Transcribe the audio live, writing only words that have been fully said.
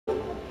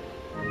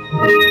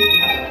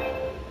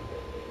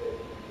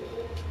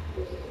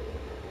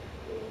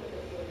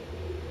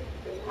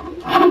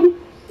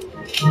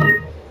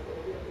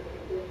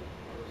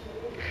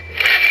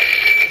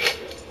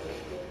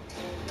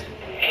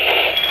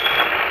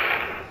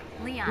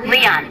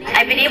Leon,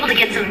 I've been able to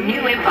get some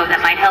new info that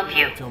might help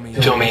you.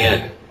 Fill me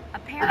in.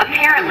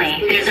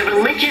 Apparently, there's a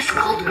religious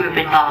cult group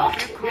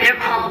involved. They're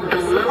called the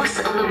Los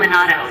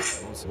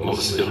Illuminados.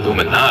 Los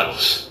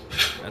Illuminados?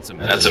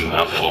 That's a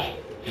mouthful.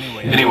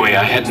 Anyway,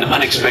 I had an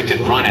unexpected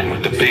run-in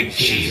with the big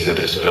cheese of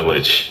this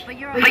village. But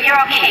you're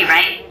okay,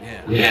 right?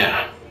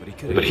 Yeah,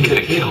 but he could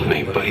have killed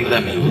me, but he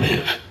let me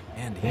live.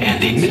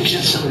 And he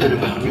mentioned something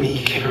about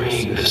me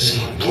carrying the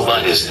same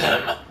blood as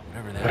them.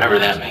 Whatever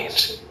that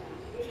means.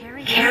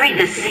 Carry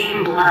the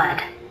same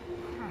blood.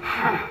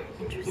 Huh.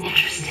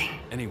 Interesting.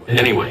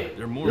 Anyway,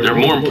 there are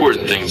more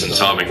important things than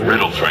solving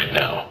riddles right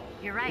now.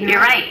 You're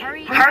right.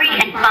 Hurry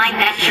and find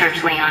that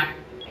church, Leon.